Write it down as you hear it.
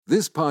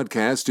This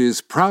podcast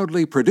is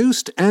proudly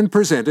produced and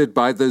presented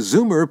by the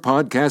Zoomer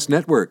Podcast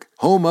Network,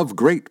 home of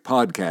great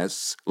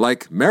podcasts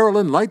like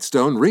Marilyn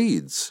Lightstone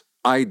Reads,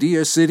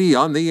 Idea City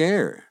on the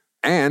Air,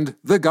 and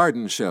The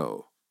Garden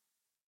Show.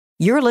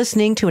 You're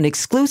listening to an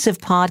exclusive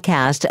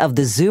podcast of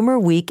the Zoomer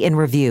Week in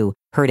Review,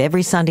 heard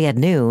every Sunday at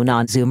noon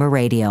on Zoomer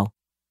Radio.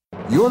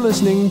 You're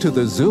listening to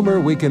the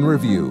Zoomer Week in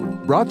Review,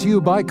 brought to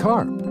you by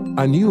CARP,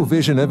 a new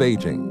vision of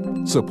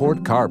aging.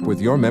 Support CARP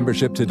with your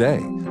membership today.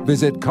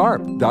 Visit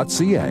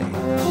carp.ca.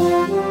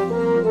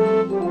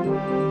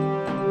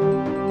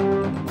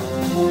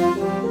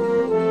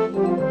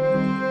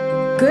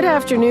 Good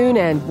afternoon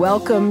and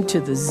welcome to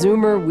the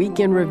Zoomer Week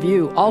in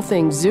Review, all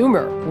things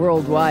Zoomer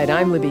worldwide.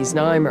 I'm Libby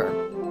Znaimer.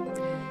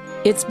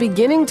 It's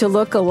beginning to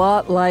look a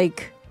lot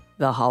like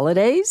the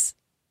holidays,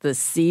 the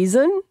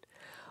season.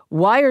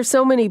 Why are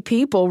so many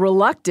people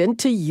reluctant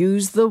to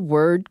use the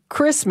word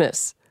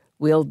Christmas?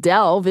 We'll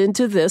delve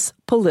into this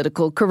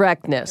political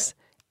correctness.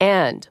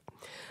 And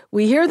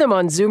we hear them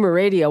on Zoomer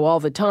Radio all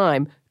the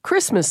time,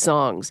 Christmas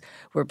songs.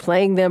 We're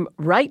playing them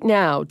right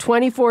now,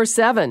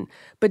 24/7.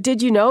 But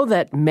did you know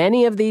that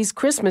many of these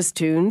Christmas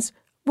tunes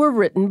were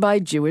written by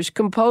Jewish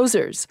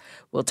composers?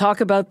 We'll talk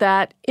about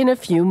that in a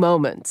few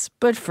moments.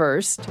 But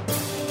first,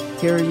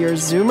 here are your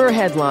Zoomer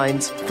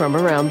headlines from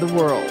around the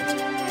world.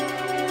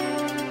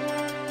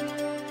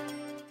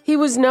 He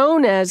was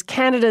known as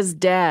Canada's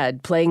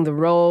Dad, playing the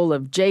role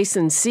of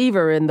Jason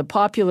Seaver in the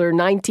popular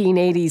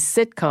 1980s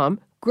sitcom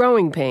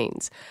Growing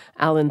Pains.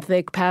 Alan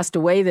Thicke passed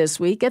away this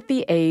week at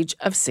the age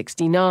of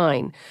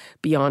 69.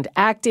 Beyond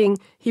acting,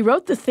 he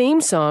wrote the theme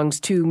songs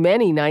to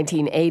many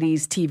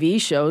 1980s TV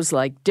shows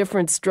like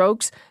Different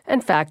Strokes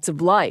and Facts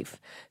of Life.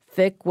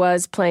 Thicke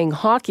was playing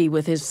hockey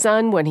with his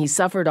son when he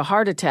suffered a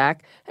heart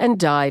attack and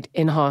died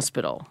in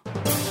hospital.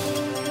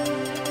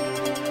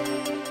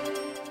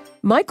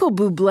 Michael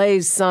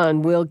Bublé's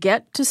son will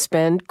get to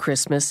spend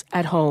Christmas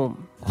at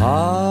home.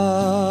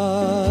 I'll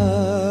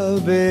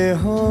be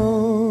home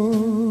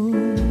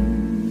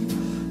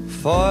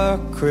for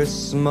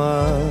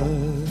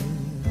Christmas.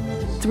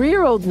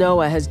 3-year-old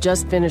Noah has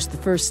just finished the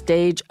first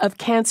stage of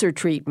cancer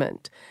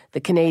treatment.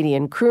 The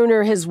Canadian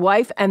crooner, his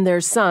wife, and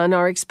their son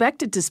are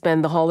expected to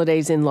spend the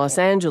holidays in Los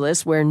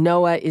Angeles, where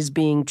Noah is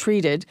being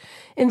treated,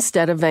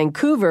 instead of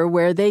Vancouver,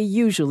 where they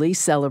usually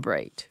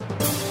celebrate.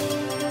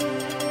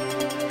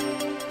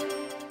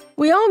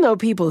 We all know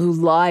people who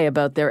lie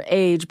about their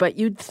age, but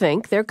you'd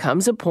think there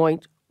comes a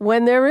point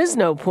when there is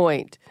no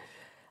point.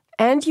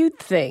 And you'd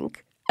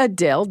think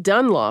Adele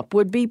Dunlop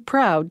would be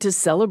proud to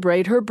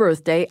celebrate her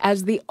birthday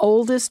as the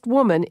oldest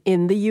woman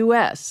in the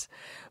U.S.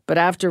 But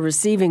after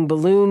receiving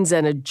balloons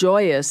and a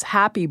joyous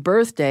happy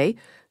birthday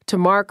to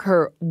mark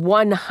her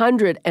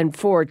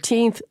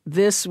 114th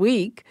this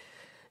week,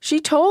 she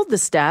told the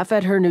staff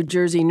at her New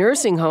Jersey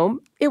nursing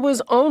home it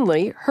was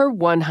only her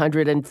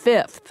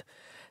 105th.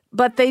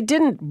 But they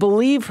didn't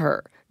believe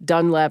her.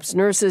 Dunlap's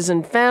nurses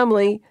and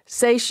family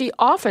say she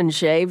often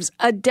shaves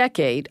a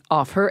decade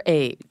off her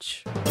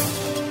age.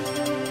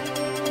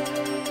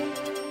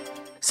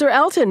 Sir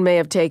Elton may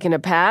have taken a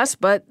pass,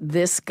 but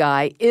this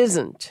guy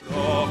isn't.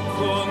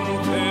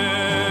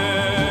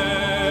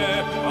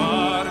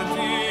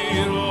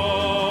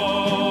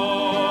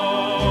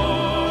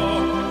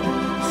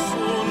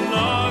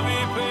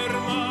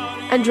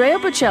 Andrea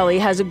Bocelli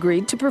has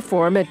agreed to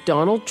perform at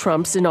Donald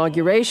Trump's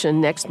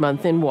inauguration next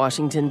month in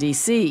Washington,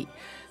 D.C.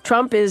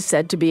 Trump is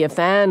said to be a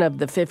fan of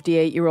the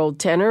 58-year-old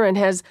tenor and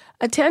has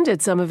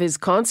attended some of his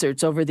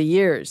concerts over the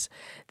years.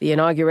 The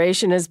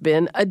inauguration has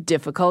been a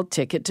difficult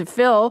ticket to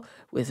fill,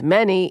 with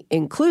many,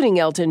 including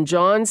Elton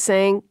John,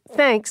 saying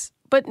thanks,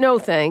 but no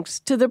thanks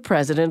to the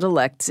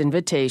president-elect's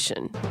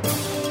invitation.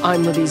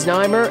 I'm Libby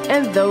Znaimer,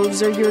 and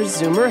those are your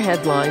Zoomer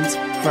headlines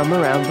from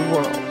around the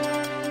world.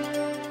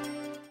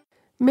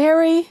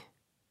 Merry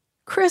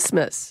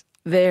Christmas.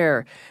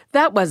 There.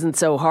 That wasn't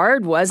so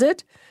hard, was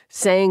it?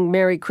 Saying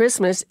Merry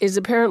Christmas is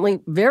apparently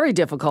very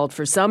difficult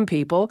for some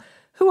people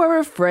who are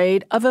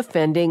afraid of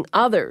offending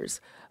others.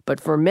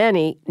 But for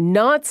many,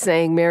 not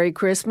saying Merry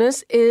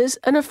Christmas is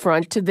an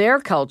affront to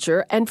their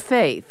culture and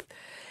faith.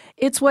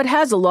 It's what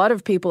has a lot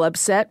of people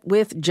upset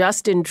with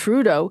Justin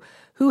Trudeau,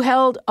 who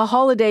held a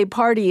holiday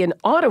party in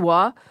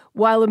Ottawa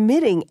while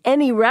omitting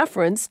any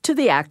reference to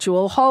the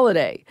actual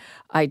holiday.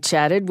 I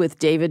chatted with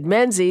David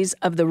Menzies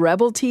of the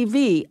Rebel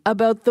TV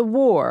about the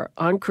war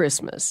on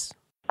Christmas.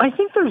 I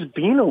think there's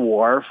been a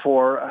war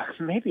for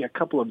maybe a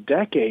couple of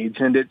decades,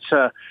 and it's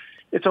a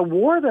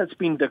war that's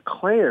been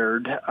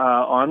declared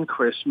on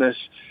Christmas,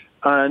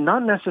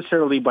 not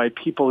necessarily by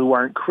people who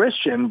aren't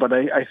Christian, but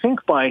I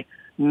think by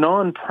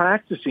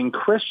non-practicing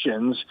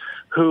Christians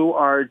who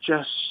are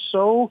just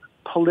so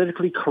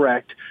politically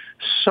correct,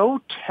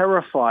 so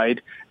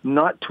terrified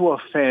not to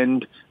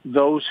offend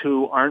those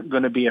who aren't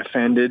going to be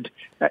offended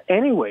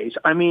anyways.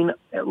 I mean,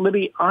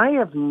 Libby, I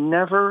have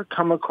never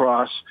come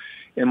across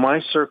in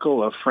my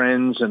circle of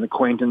friends and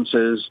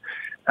acquaintances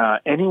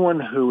anyone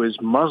who is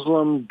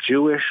Muslim,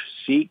 Jewish,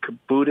 Sikh,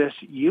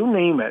 Buddhist, you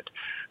name it,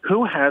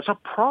 who has a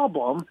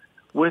problem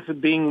with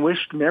being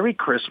wished Merry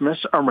Christmas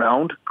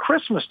around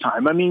Christmas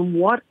time. I mean,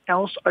 what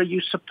else are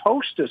you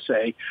supposed to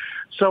say?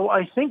 So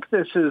I think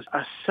this is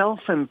a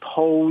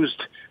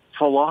self-imposed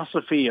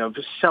philosophy of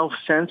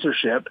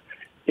self-censorship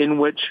in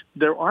which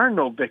there are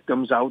no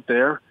victims out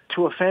there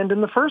to offend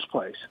in the first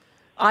place.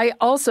 I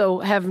also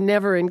have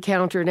never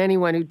encountered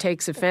anyone who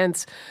takes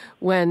offense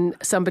when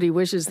somebody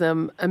wishes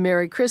them a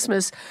Merry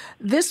Christmas.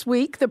 This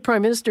week, the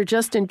Prime Minister,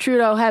 Justin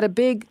Trudeau, had a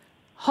big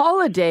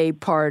holiday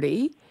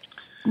party.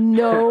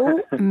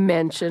 No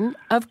mention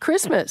of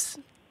Christmas.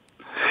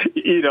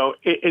 You know,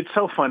 it's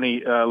so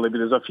funny, Libby.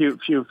 There's a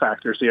few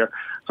factors here.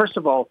 First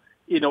of all,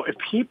 you know, if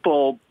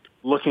people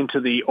look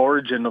into the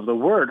origin of the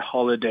word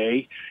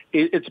holiday,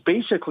 it's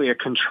basically a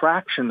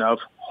contraction of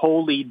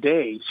holy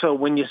day. So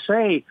when you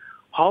say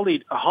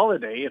a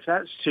holiday, if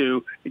that's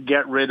to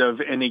get rid of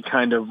any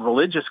kind of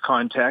religious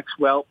context,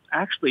 well,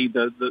 actually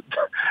the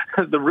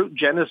root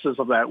genesis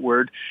of that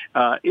word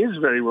is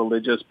very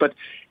religious. But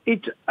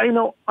it's, you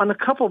know, on a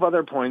couple of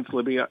other points,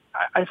 Libby,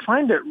 I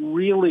find it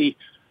really,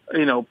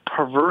 you know,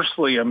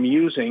 perversely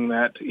amusing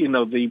that, you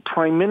know, the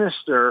Prime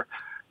Minister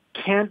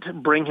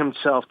can't bring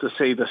himself to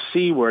say the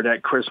C word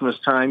at Christmas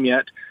time,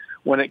 yet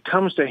when it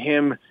comes to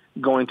him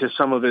going to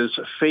some of his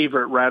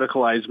favorite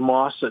radicalized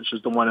mosques, such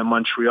as the one in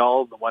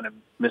Montreal, the one in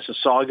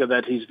Mississauga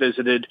that he's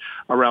visited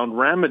around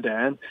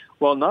Ramadan,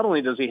 well, not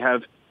only does he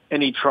have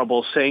any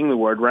trouble saying the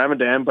word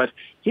Ramadan, but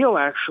he'll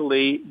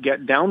actually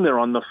get down there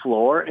on the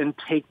floor and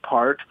take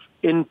part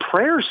in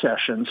prayer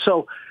sessions.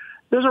 So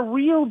there's a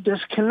real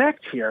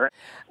disconnect here.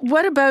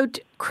 What about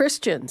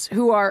Christians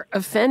who are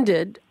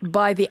offended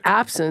by the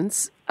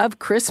absence of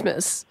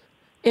Christmas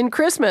in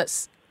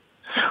Christmas?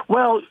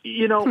 Well,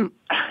 you know,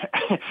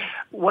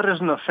 what is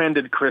an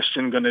offended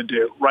Christian going to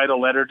do? Write a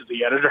letter to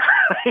the editor?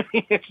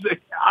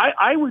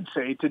 I would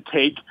say to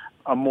take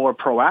a more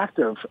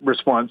proactive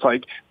response,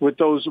 like with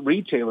those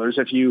retailers.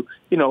 If you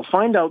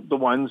find out the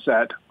ones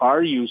that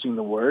are using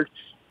the word,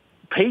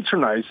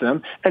 patronize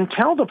them and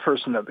tell the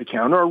person at the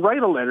counter, or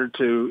write a letter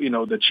to,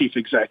 the chief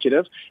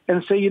executive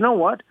and say, you know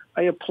what,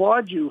 I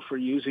applaud you for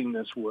using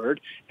this word,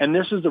 and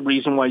this is the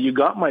reason why you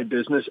got my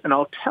business, and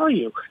I'll tell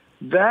you,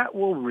 that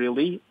will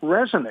really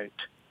resonate.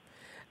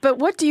 But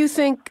what do you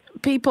think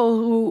people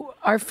who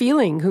are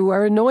feeling, who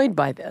are annoyed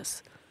by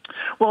this?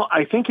 Well,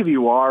 I think if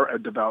you are a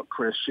devout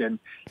Christian,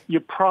 you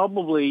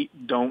probably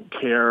don't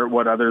care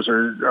what others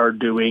are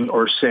doing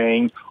or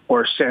saying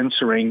or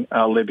censoring,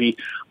 Libby.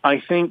 I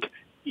think,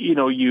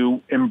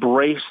 you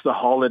embrace the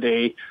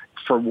holiday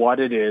for what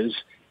it is,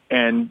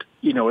 and,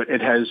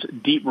 it has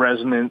deep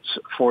resonance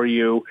for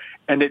you,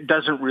 and it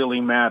doesn't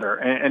really matter.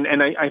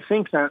 And I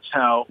think that's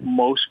how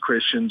most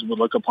Christians would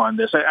look upon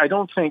this. I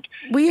don't think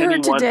we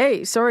heard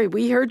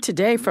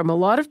today from a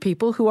lot of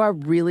people who are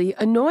really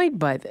annoyed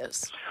by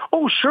this.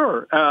 Oh,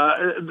 sure.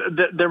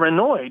 They're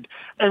annoyed,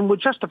 and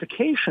with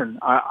justification,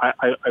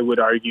 I would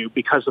argue,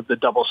 because of the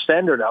double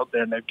standard out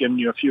there, and I've given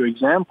you a few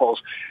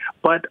examples.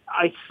 But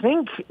I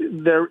think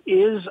there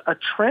is a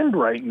trend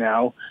right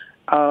now.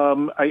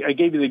 I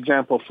gave you the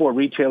example of 4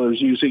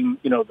 retailers using,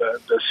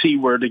 the C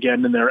word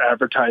again in their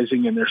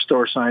advertising and their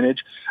store signage.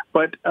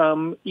 But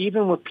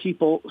even with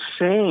people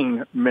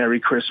saying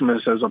Merry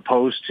Christmas as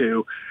opposed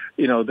to,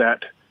 that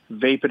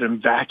vapid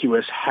and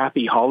vacuous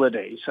happy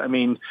holidays. I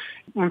mean,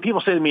 when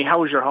people say to me,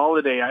 how was your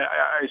holiday?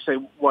 I say,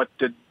 what,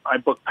 did I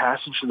book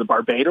passage to the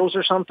Barbados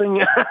or something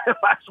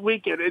last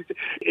week?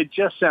 It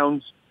just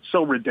sounds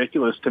so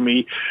ridiculous to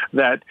me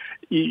that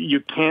you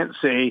can't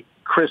say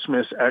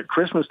Christmas at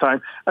Christmas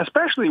time,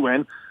 especially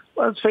when,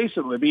 let's face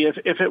it, Libby,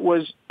 if it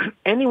was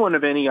anyone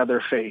of any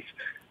other faith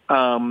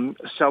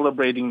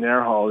celebrating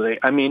their holiday,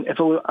 I mean, if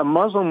a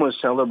Muslim was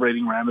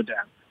celebrating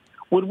Ramadan,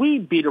 would we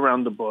beat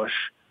around the bush?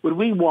 Would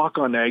we walk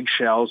on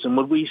eggshells, and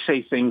would we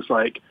say things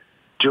like,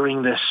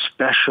 during this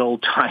special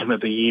time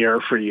of the year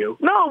for you?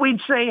 No,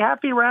 we'd say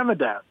Happy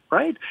Ramadan,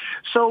 right?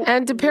 So,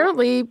 and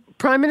apparently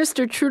Prime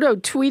Minister Trudeau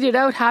tweeted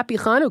out Happy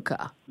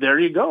Hanukkah. There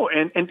you go.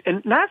 And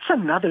that's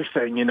another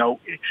thing,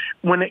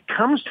 when it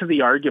comes to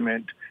the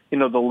argument,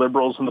 the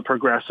liberals and the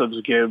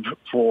progressives give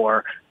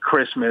for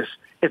Christmas,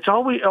 it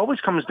always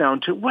comes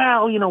down to,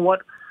 well, you know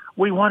what?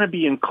 We want to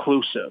be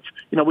inclusive.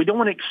 We don't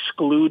want to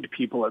exclude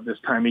people at this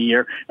time of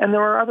year. And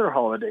there are other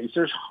holidays.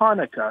 There's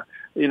Hanukkah,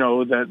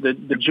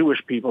 the Jewish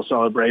people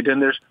celebrate,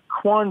 and there's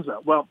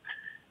Kwanzaa. Well,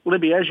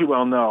 Libby, as you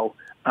well know,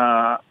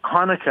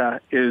 Hanukkah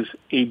is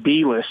a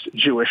B-list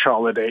Jewish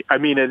holiday. I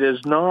mean, it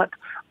is not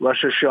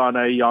Rosh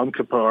Hashanah, Yom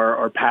Kippur,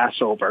 or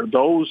Passover.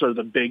 Those are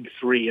the big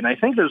 3. And I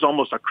think there's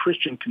almost a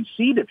Christian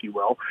conceit, if you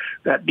will,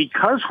 that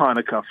because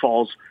Hanukkah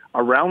falls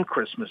around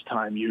Christmas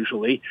time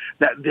usually,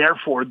 that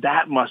therefore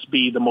that must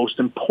be the most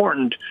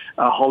important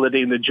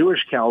holiday in the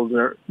Jewish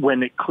calendar,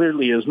 when it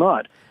clearly is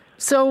not.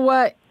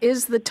 So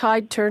is the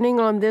tide turning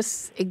on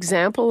this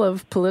example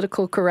of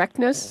political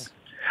correctness?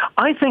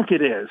 I think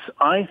it is.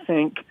 I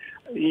think,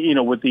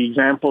 with the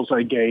examples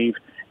I gave,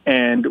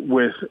 and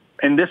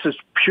this is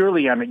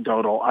purely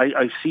anecdotal,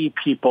 I see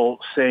people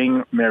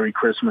saying Merry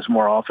Christmas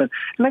more often.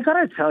 And I got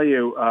to tell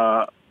you,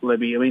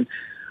 Libby, I mean,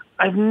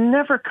 I've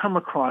never come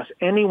across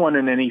anyone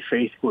in any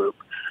faith group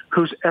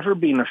who's ever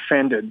been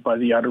offended by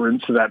the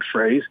utterance of that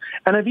phrase.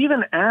 And I've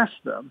even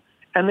asked them,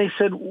 and they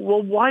said,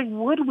 well, why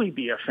would we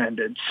be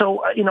offended?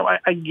 So,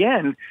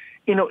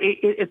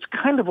 it's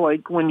kind of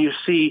like when you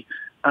see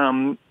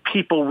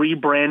people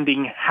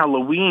rebranding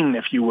Halloween,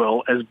 if you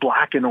will, as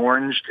Black and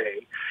Orange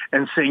Day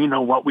and saying,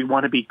 we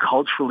want to be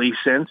culturally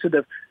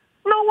sensitive.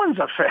 No one's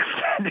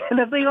offended.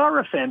 And if they are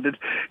offended,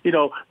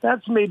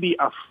 that's maybe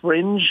a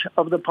fringe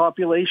of the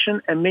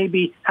population. And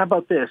maybe, how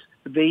about this?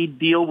 They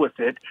deal with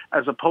it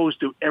as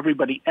opposed to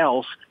everybody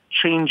else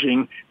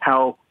changing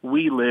how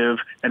we live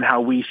and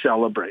how we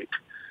celebrate.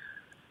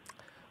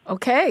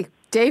 Okay.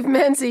 Dave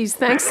Menzies,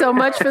 thanks so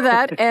much for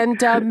that,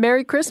 and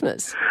Merry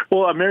Christmas.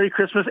 Well, a Merry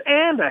Christmas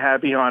and a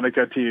Happy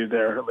Hanukkah to you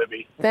there,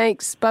 Libby.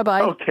 Thanks.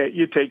 Bye-bye. Okay,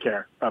 you take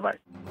care. Bye-bye.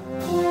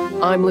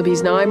 I'm Libby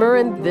Znaimer,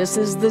 and this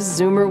is the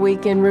Zoomer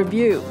Week in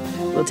Review.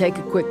 We'll take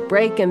a quick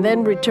break and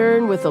then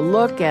return with a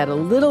look at a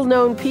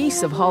little-known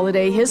piece of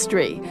holiday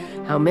history,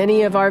 how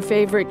many of our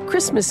favorite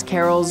Christmas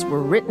carols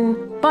were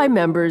written by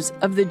members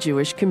of the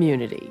Jewish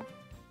community.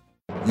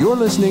 You're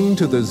listening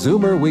to the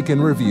Zoomer Week in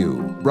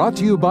Review, brought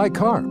to you by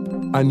CARP,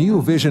 a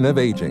new vision of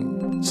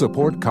aging.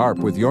 Support CARP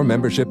with your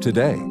membership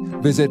today.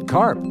 Visit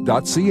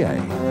carp.ca.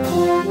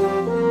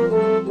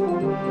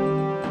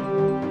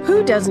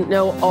 Who doesn't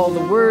know all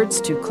the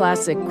words to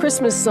classic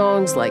Christmas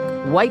songs like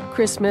White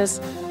Christmas,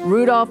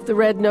 Rudolph the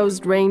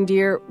Red-Nosed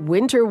Reindeer,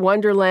 Winter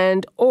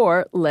Wonderland,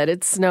 or Let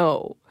It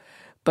Snow?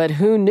 But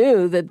who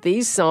knew that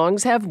these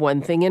songs have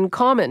one thing in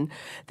common?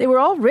 They were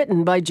all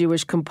written by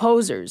Jewish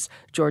composers.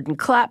 Jordan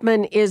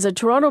Klapman is a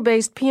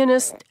Toronto-based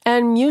pianist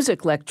and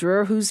music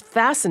lecturer who's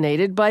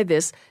fascinated by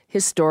this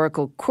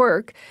historical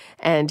quirk,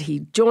 and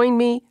he joined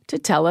me to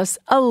tell us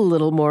a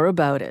little more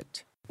about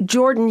it.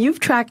 Jordan, you've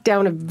tracked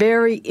down a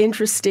very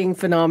interesting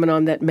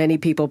phenomenon that many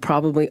people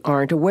probably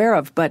aren't aware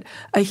of, but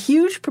a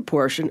huge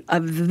proportion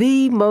of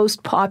the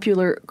most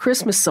popular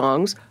Christmas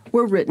songs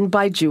were written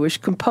by Jewish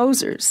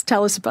composers.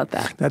 Tell us about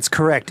that. That's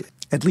correct.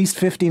 At least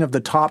 15 of the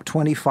top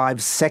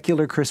 25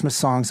 secular Christmas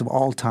songs of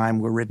all time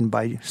were written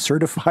by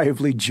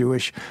certifiably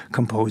Jewish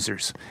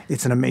composers.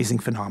 It's an amazing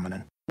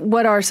phenomenon.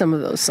 What are some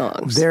of those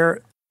songs? They're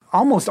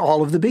almost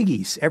all of the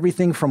biggies.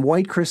 Everything from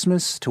White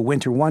Christmas to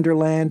Winter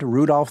Wonderland,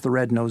 Rudolph the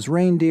Red-Nosed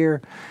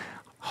Reindeer,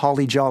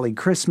 Holly Jolly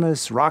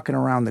Christmas, Rockin'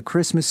 Around the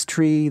Christmas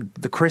Tree,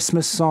 the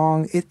Christmas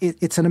Song.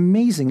 It's an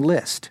amazing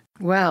list.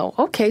 Wow.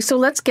 Okay, so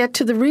let's get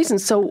to the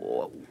reasons.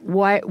 So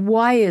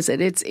why is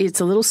it?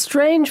 It's a little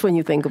strange when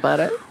you think about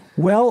it.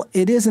 Well,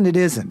 it is and it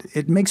isn't.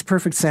 It makes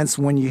perfect sense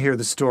when you hear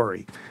the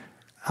story.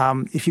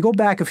 If you go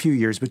back a few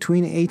years,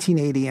 between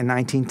 1880 and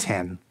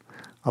 1910,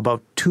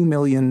 about 2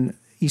 million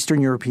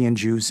Eastern European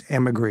Jews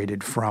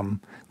emigrated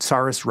from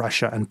Tsarist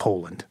Russia and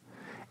Poland.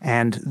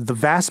 And the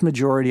vast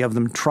majority of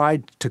them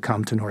tried to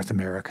come to North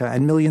America,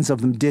 and millions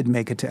of them did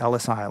make it to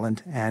Ellis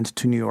Island and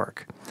to New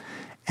York.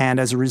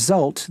 And as a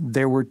result,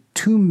 there were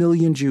 2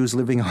 million Jews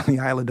living on the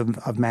island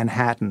of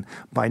Manhattan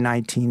by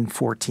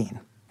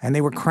 1914. And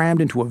they were crammed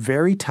into a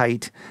very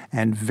tight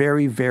and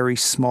very, very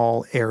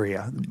small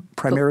area,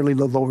 primarily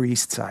the Lower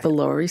East Side. The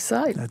Lower East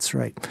Side. That's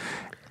right.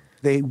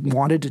 They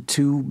wanted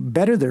to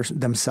better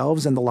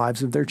themselves and the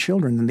lives of their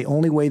children. And the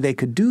only way they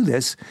could do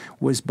this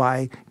was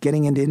by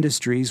getting into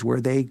industries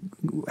where they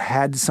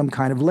had some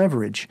kind of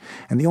leverage.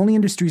 And the only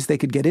industries they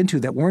could get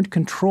into that weren't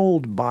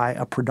controlled by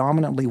a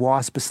predominantly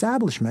WASP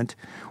establishment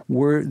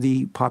were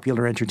the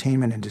popular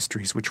entertainment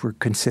industries, which were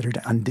considered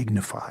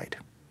undignified.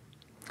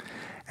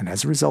 And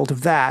as a result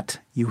of that,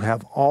 you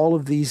have all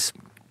of these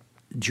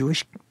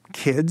Jewish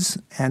kids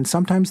and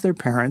sometimes their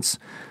parents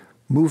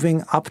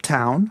moving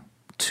uptown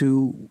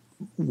to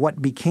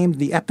what became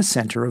the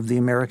epicenter of the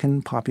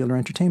American popular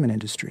entertainment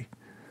industry.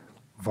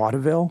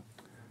 Vaudeville,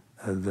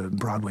 the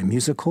Broadway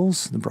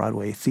musicals, the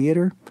Broadway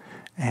theater,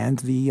 and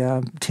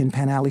the Tin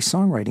Pan Alley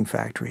songwriting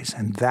factories.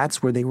 And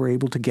that's where they were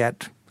able to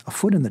get a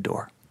foot in the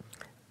door.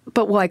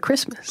 But why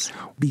Christmas?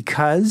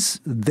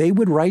 Because they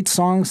would write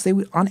songs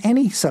on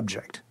any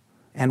subject.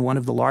 And one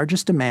of the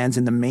largest demands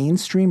in the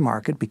mainstream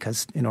market,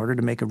 because in order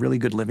to make a really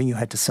good living, you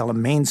had to sell a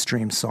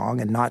mainstream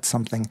song and not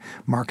something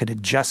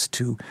marketed just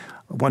to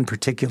one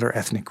particular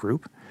ethnic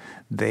group,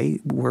 they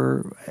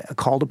were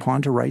called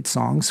upon to write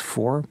songs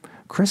for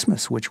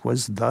Christmas, which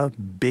was the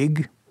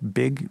big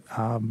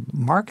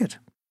market.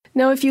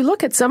 Now, if you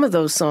look at some of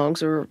those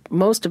songs, or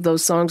most of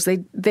those songs,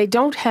 they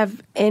don't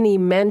have any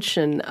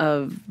mention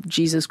of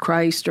Jesus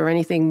Christ or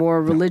anything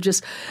more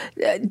religious.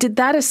 Did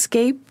that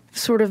escape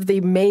sort of the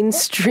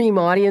mainstream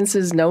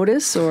audience's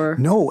notice, or?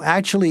 No,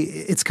 actually,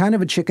 it's kind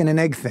of a chicken and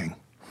egg thing.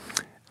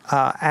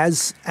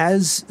 As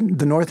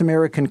the North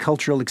American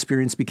cultural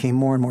experience became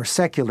more and more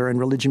secular and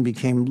religion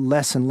became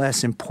less and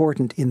less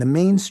important in the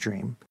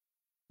mainstream,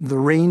 the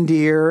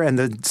reindeer and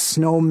the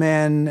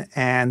snowmen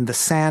and the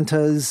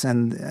Santas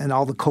and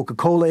all the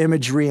Coca-Cola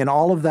imagery and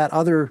all of that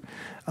other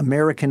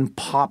American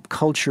pop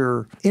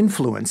culture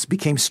influence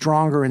became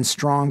stronger and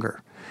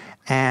stronger.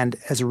 And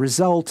as a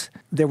result,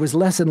 there was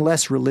less and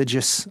less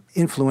religious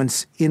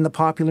influence in the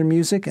popular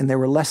music, and there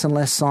were less and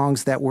less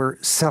songs that were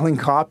selling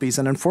copies.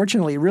 And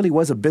unfortunately, it really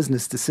was a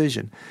business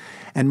decision.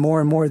 And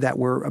more that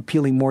were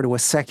appealing more to a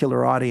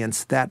secular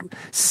audience that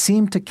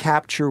seemed to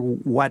capture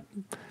what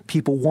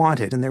people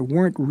wanted. And there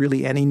weren't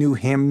really any new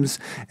hymns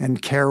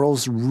and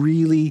carols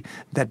really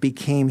that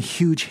became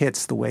huge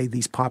hits the way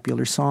these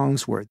popular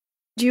songs were.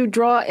 Do you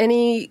draw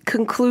any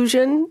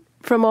conclusion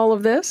from all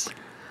of this?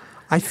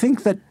 I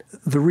think that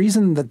the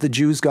reason that the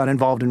Jews got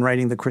involved in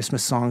writing the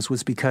Christmas songs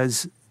was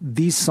because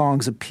these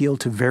songs appeal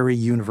to very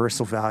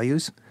universal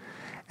values.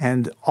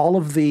 And all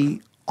of the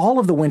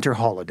winter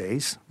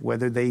holidays,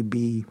 whether they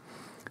be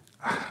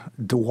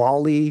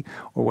Diwali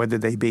or whether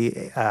they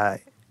be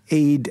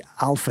Eid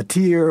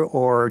al-Fitr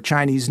or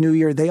Chinese New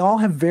Year, they all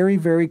have very,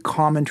 very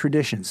common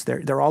traditions.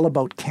 They're all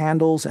about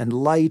candles and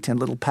light and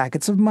little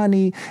packets of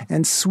money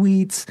and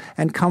sweets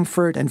and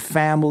comfort and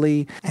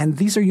family. And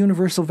these are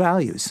universal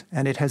values.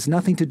 And it has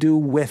nothing to do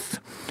with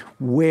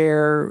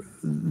where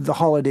the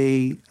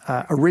holiday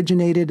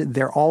originated.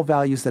 They're all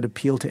values that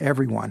appeal to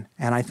everyone.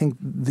 And I think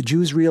the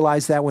Jews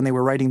realized that when they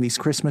were writing these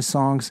Christmas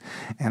songs.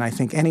 And I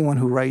think anyone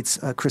who writes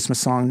a Christmas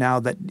song now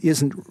that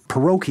isn't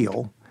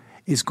parochial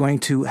is going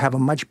to have a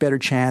much better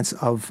chance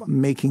of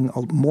making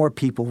more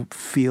people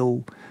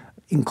feel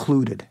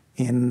included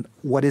in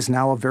what is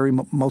now a very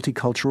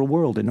multicultural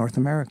world in North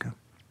America.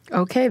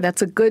 Okay,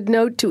 that's a good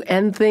note to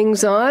end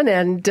things on.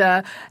 And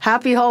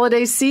happy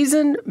holiday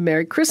season,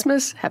 Merry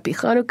Christmas, Happy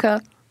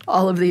Hanukkah,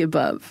 all of the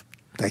above.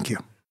 Thank you.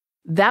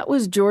 That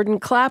was Jordan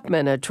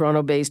Klapman, a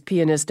Toronto-based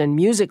pianist and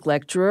music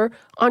lecturer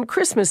on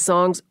Christmas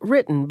songs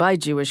written by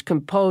Jewish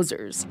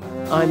composers.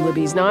 I'm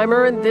Libby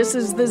Znaimer, and this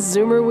is the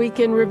Zoomer Week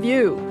in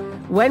Review.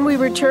 When we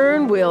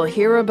return, we'll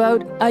hear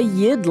about a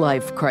Yid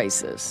life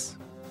crisis.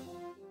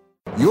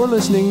 You're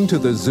listening to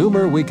the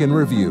Zoomer Week in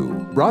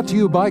Review, brought to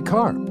you by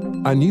CARP,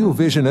 a new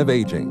vision of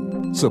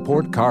aging.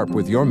 Support CARP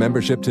with your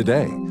membership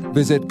today.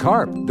 Visit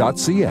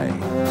carp.ca.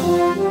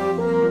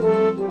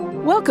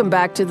 Welcome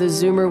back to the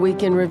Zoomer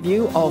Week in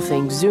Review, all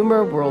things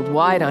Zoomer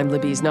worldwide. I'm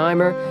Libby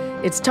Znaimer.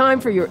 It's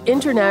time for your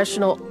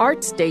international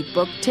arts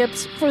datebook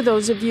tips for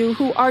those of you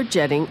who are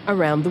jetting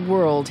around the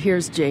world.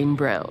 Here's Jane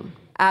Brown.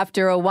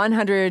 After a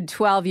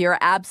 112-year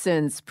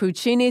absence,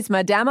 Puccini's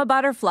Madama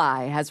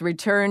Butterfly has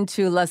returned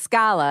to La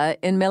Scala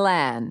in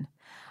Milan.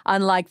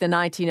 Unlike the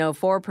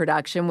 1904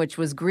 production, which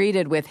was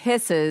greeted with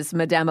hisses,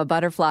 Madama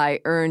Butterfly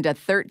earned a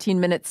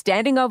 13-minute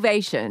standing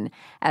ovation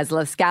as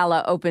La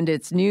Scala opened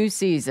its new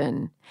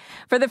season.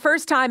 For the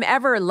first time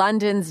ever,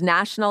 London's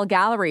National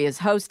Gallery is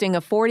hosting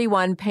a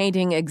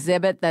 41-painting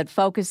exhibit that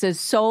focuses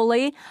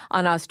solely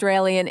on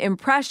Australian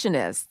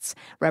Impressionists,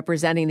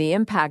 representing the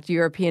impact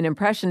European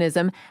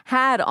Impressionism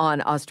had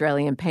on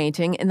Australian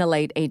painting in the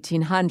late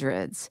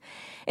 1800s.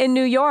 In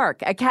New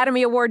York,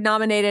 Academy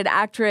Award-nominated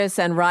actress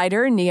and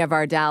writer Nia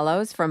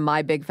Vardalos from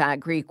My Big Fat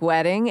Greek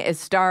Wedding is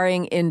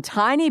starring in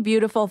Tiny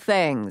Beautiful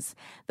Things.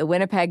 The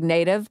Winnipeg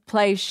native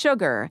plays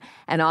Sugar,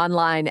 an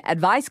online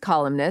advice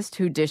columnist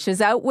who dishes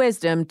out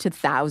wisdom to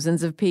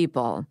thousands of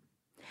people.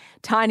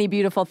 Tiny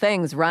Beautiful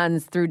Things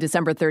runs through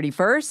December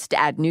 31st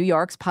at New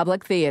York's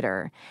Public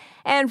Theater.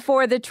 And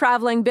for the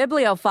traveling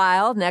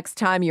bibliophile, next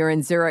time you're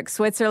in Zurich,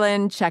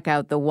 Switzerland, check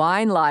out the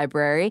wine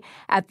library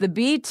at the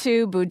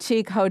B2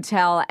 Boutique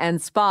Hotel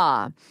and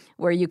Spa,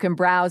 where you can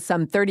browse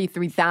some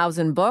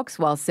 33,000 books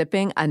while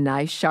sipping a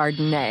nice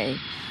Chardonnay.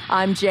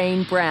 I'm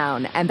Jane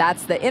Brown, and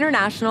that's the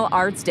International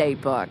Arts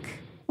Datebook.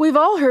 We've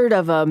all heard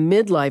of a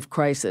midlife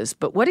crisis,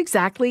 but what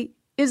exactly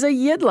is a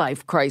Yid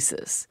life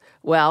crisis?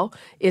 Well,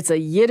 it's a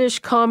Yiddish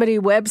comedy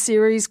web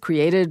series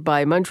created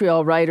by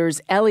Montreal writers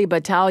Ellie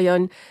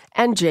Battalion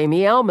and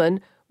Jamie Ellman,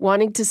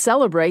 wanting to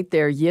celebrate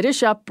their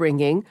Yiddish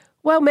upbringing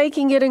while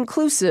making it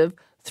inclusive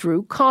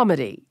through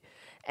comedy.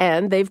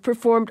 And they've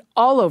performed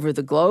all over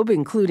the globe,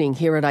 including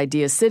here at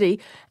Idea City,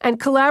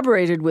 and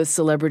collaborated with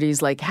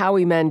celebrities like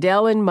Howie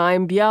Mandel and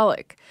Mayim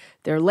Bialik.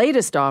 Their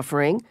latest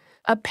offering,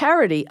 a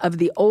parody of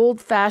the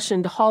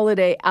old-fashioned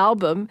holiday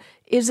album,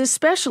 is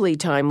especially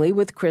timely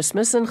with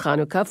Christmas and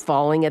Hanukkah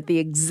falling at the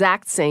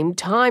exact same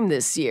time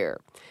this year.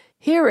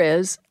 Here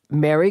is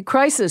Merry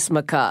Crisis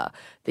Macaw,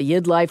 the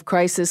Yid Life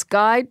Crisis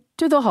Guide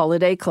to the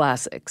Holiday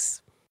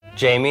Classics.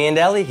 Jamie and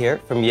Ellie here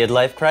from Yid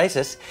Life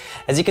Crisis.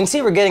 As you can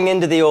see, we're getting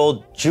into the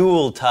old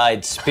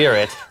Jewel-tide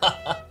spirit.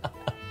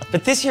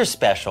 But this year's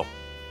special.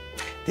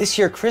 This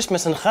year,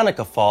 Christmas and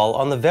Hanukkah fall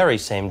on the very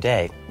same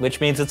day. Which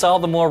means it's all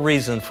the more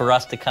reason for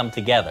us to come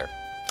together.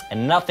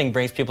 And nothing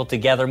brings people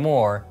together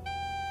more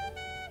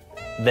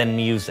than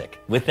music.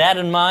 With that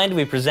in mind,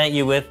 we present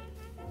you with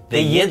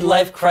the Yid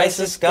Life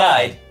Crisis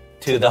Guide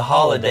to the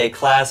Holiday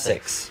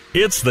Classics.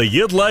 It's the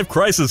Yid Life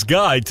Crisis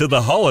Guide to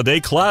the Holiday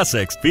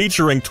Classics,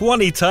 featuring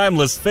 20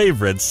 timeless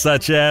favorites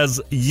such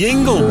as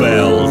Jingle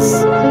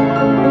Bells.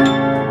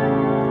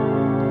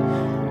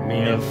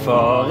 Wir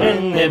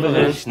fahren über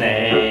den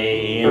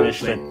Schnee, in der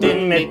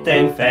Schlitten mit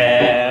dem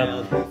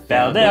Pferd.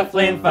 Felder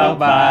fliehen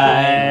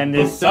vorbei,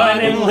 die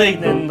Sonne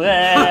liegt im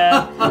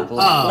Dreck.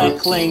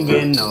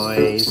 Klingel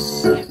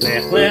Neues,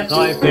 lech, lech,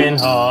 Teuf in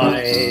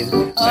Heut.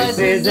 Es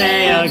ist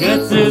sehr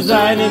gut zu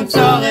sein und so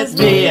ist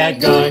wie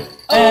Goy.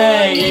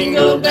 Hey,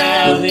 Jingle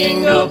Bells,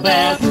 Jingle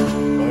Bells.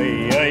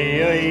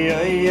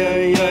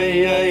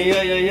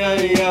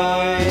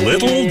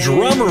 Little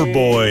Drummer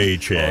Boy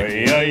check.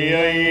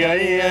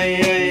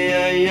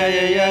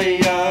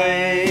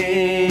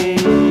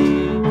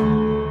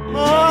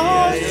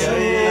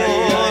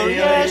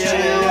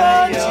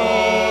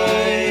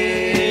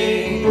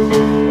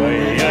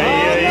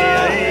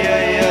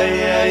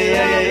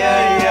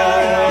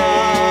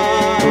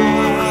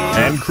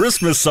 And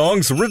Christmas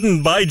songs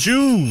written by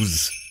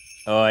Jews.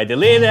 Oh, der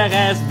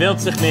Liederrest wird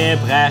sich mehr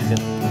brechen.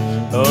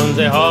 Und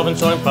sie haben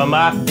schon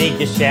vermacht die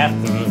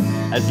Geschäften,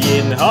 als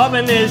jeden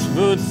haben ist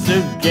gut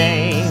zu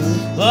gehen.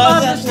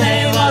 Rosa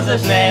Schnee, Rosa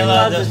Schnee,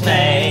 Rosa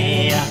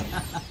Schnee.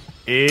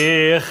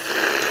 Ich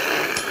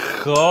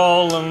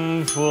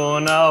kolm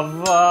von a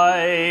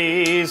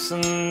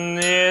weißen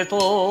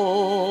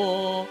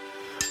Nettel,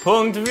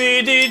 Punkt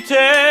wie die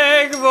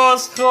Tag,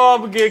 was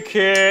hab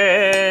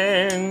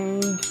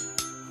gekannt.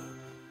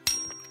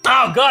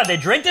 Oh God, they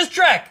drink this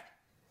track.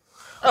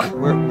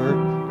 We're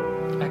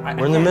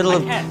in the middle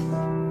of...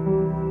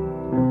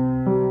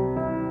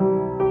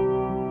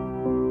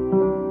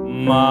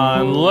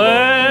 Mein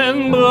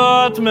Leben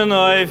brat men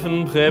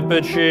Eifen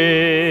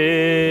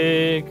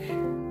Prepetschik.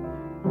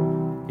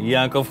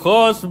 Jakob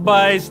Frost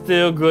beißt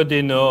dir gut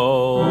in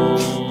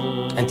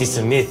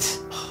Antisemit.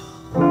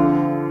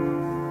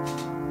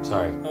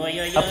 Sorry.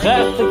 A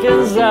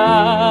prächtige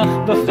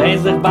Sach,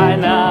 befreist sich bei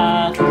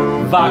Nacht,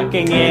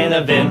 walking in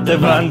a winter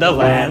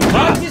wonderland.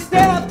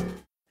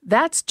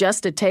 That's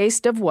just a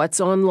taste of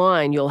what's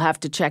online. You'll have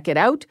to check it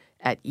out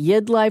at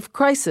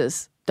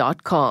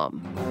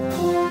yidlifecrisis.com.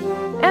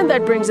 And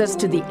that brings us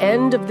to the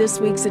end of this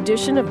week's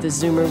edition of the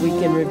Zoomer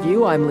Week in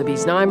Review. I'm Libby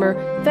Znaimer.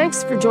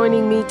 Thanks for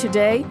joining me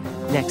today.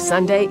 Next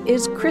Sunday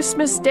is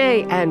Christmas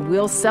Day, and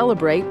we'll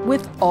celebrate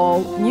with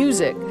all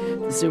music.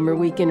 The Zoomer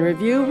Week in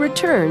Review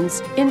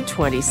returns in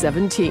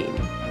 2017.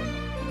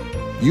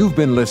 You've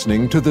been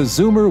listening to the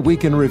Zoomer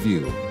Week in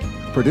Review,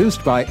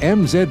 produced by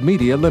MZ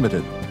Media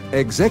Limited.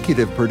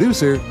 Executive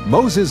producer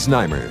Moses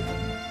Znaimer.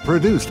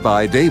 Produced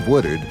by Dave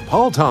Woodard,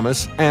 Paul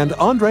Thomas, and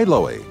Andre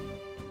Lowy.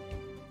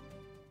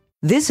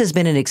 This has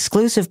been an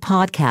exclusive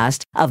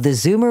podcast of the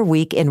Zoomer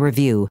Week in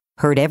Review,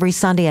 heard every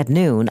Sunday at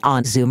noon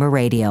on Zoomer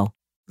Radio.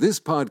 This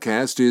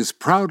podcast is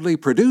proudly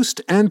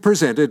produced and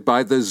presented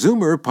by the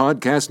Zoomer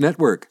Podcast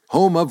Network,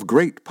 home of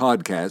great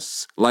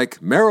podcasts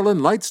like Marilyn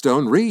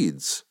Lightstone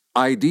Reads,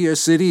 Idea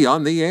City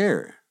on the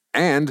Air,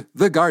 and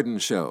The Garden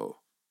Show.